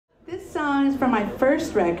song is from my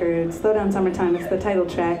first record, Slow Down Summertime. It's the title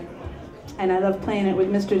track. And I love playing it with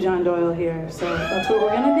Mr. John Doyle here, so that's what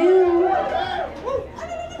we're gonna do.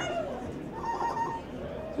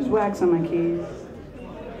 There's wax on my keys.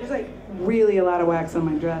 There's like really a lot of wax on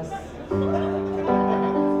my dress.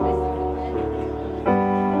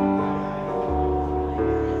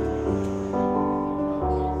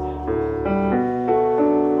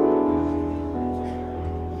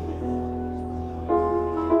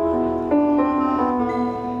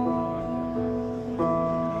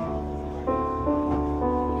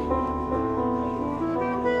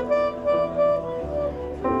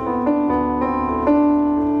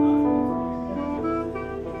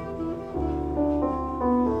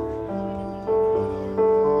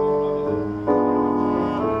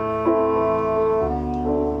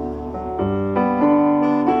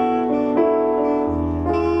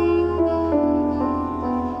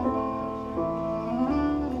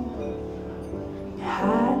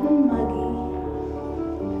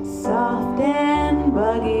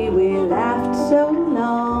 We laughed so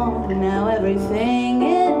long, now everything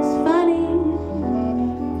is funny.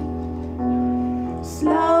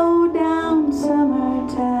 Slow down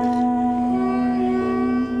summertime,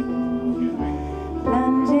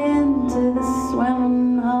 plunge into the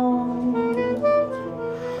swimming hole.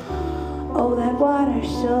 Oh, that water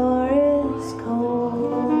sure is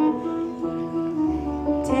cold,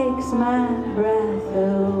 takes my breath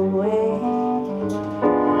away.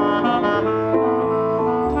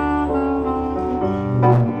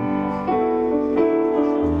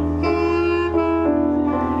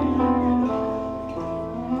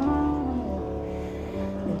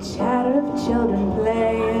 Chatter of children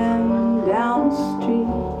playing down the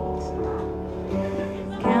street.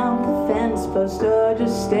 Count the fence post or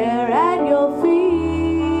just stare at your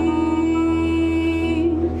feet.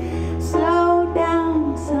 Slow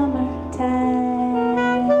down summertime,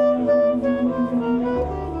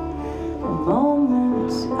 a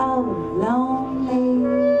moment of lonely.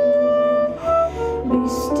 Be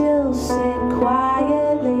still, sit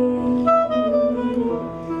quietly,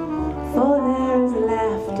 for there is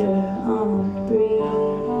laughter on the breeze.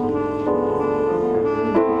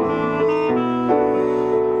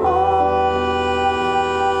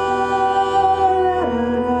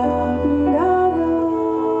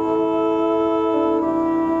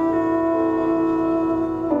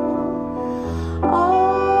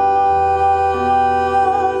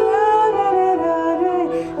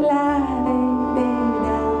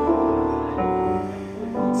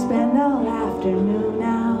 Spend all afternoon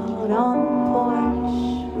out on the porch.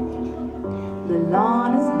 The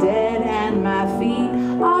lawn is dead and my feet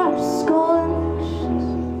are scorched.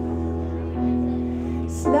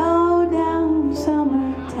 Slow down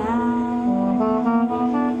summertime,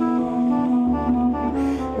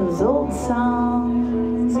 those old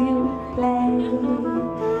songs you play,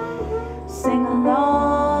 sing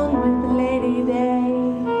along with Lady Day.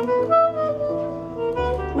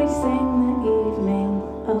 We sing the evening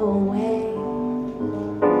away.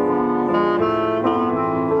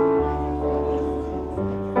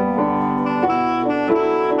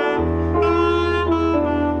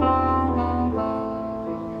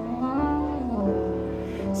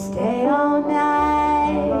 Stay all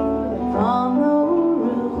night upon the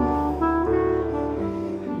roof,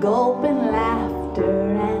 gulping laughter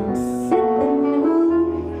and sipping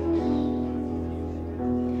hooch.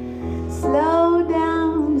 Slow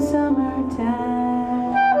down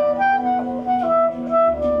summertime,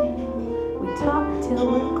 we talk till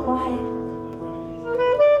we're quiet.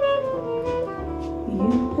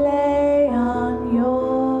 You play on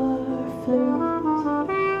your flute,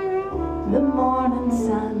 the morning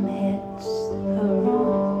sun hits the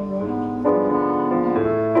roof.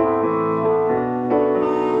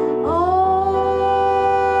 Oh,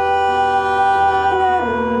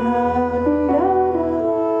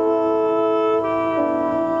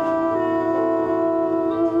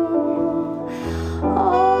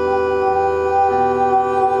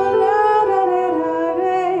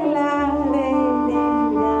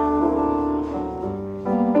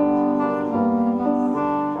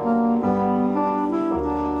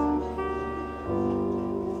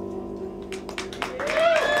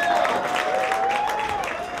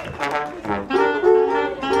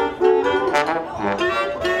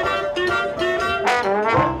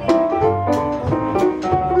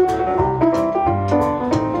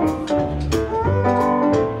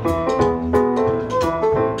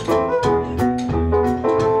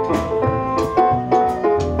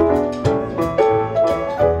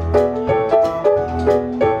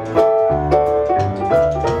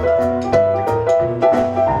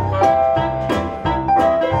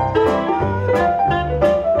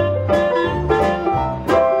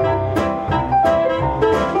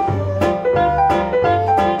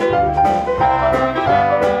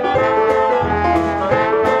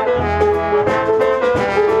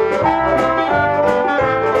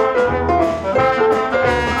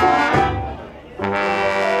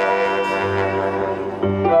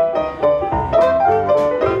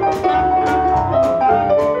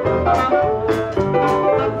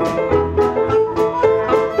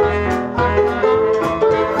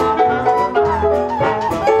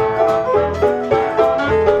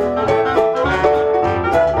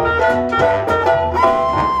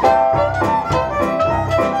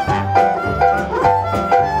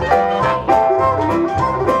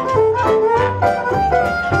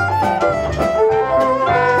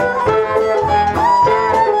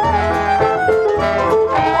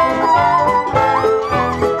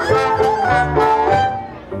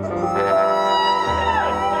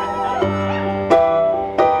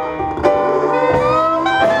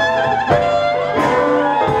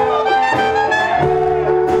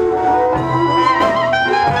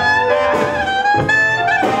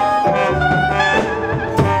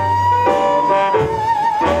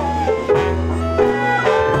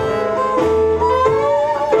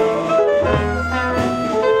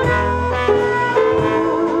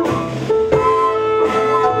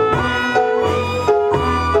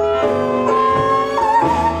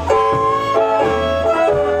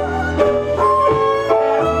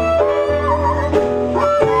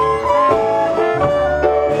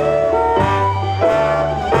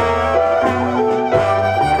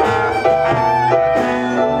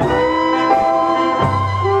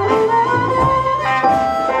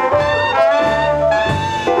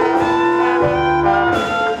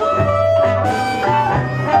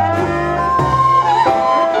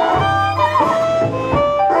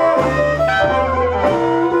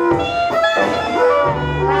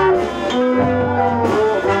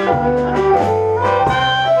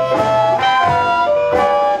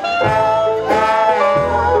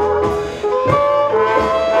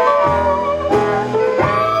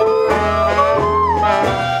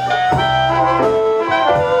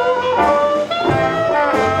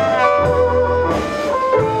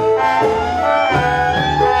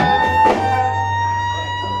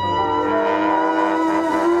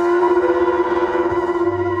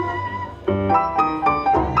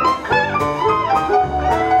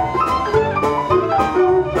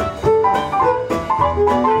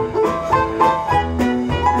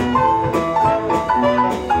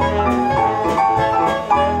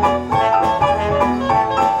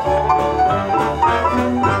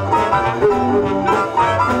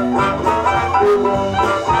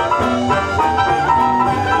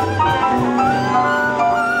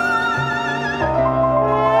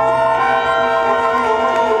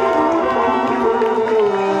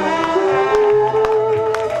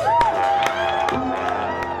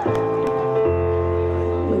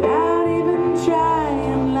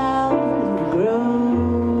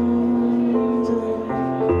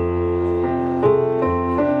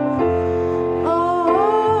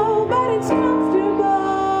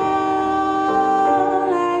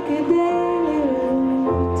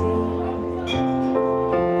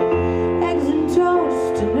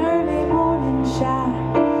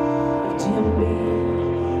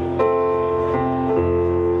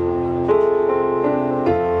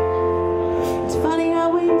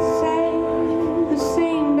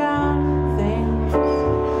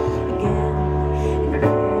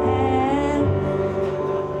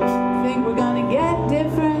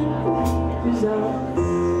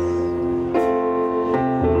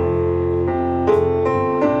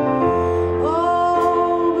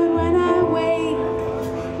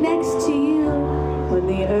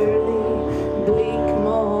 early, bleak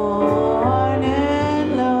morning,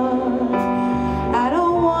 Lord. I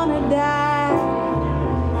don't want to die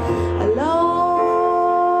alone.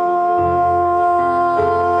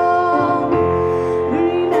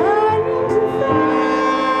 Green onions are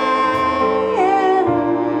frying,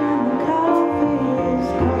 the coffee is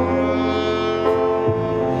cold.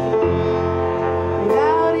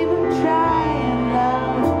 Without even trying,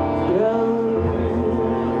 love grows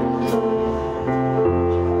old.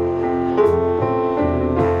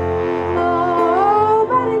 Oh,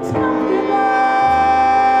 but it's comfortable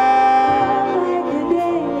like a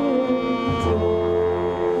daily routine.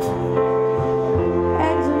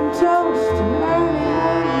 Eggs and toast and early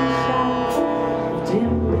morning shot of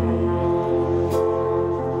Jim Beam.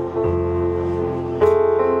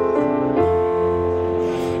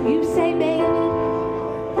 You say, baby,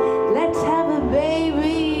 let's have a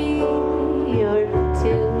baby or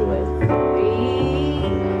two or three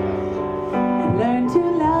and learn to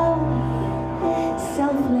love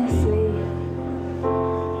selflessly.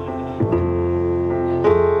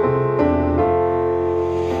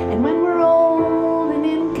 And when we're old and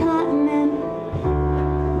incontinent,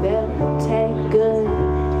 they'll take good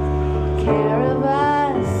care of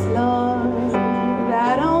us, Lord.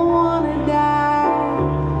 I don't want to die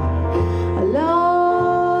alone.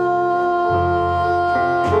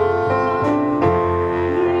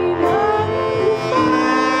 Green onions are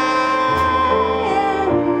frying,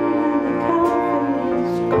 the coffee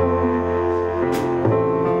is cold.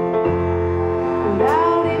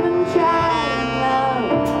 Without even trying, love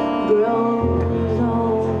grows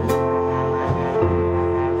old.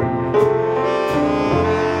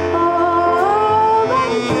 Oh, but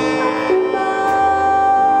it's comfortable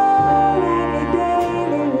like a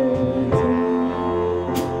daily routine.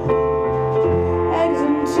 Eggs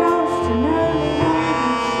and toast and early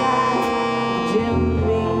morning shot of Jim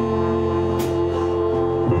Beam.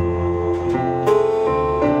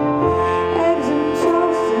 Eggs and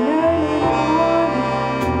toast and early morning.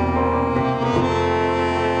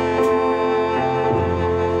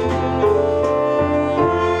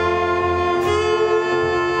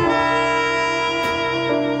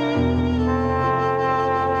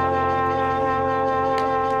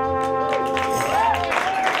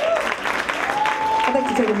 I'd like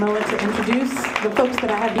to take a moment to introduce the folks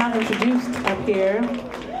that I have not introduced up here.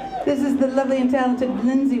 This is the lovely and talented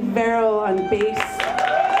Lindsay Verrill on bass,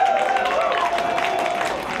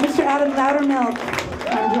 Mr. Adam Loudermilk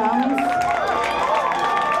on drums.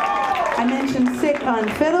 I mentioned Sick on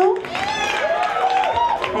fiddle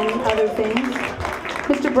and other things.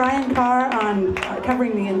 Mr. Brian Carr on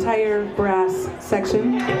covering the entire brass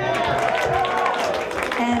section,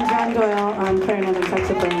 and John Doyle on clarinet and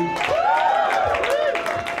saxophone.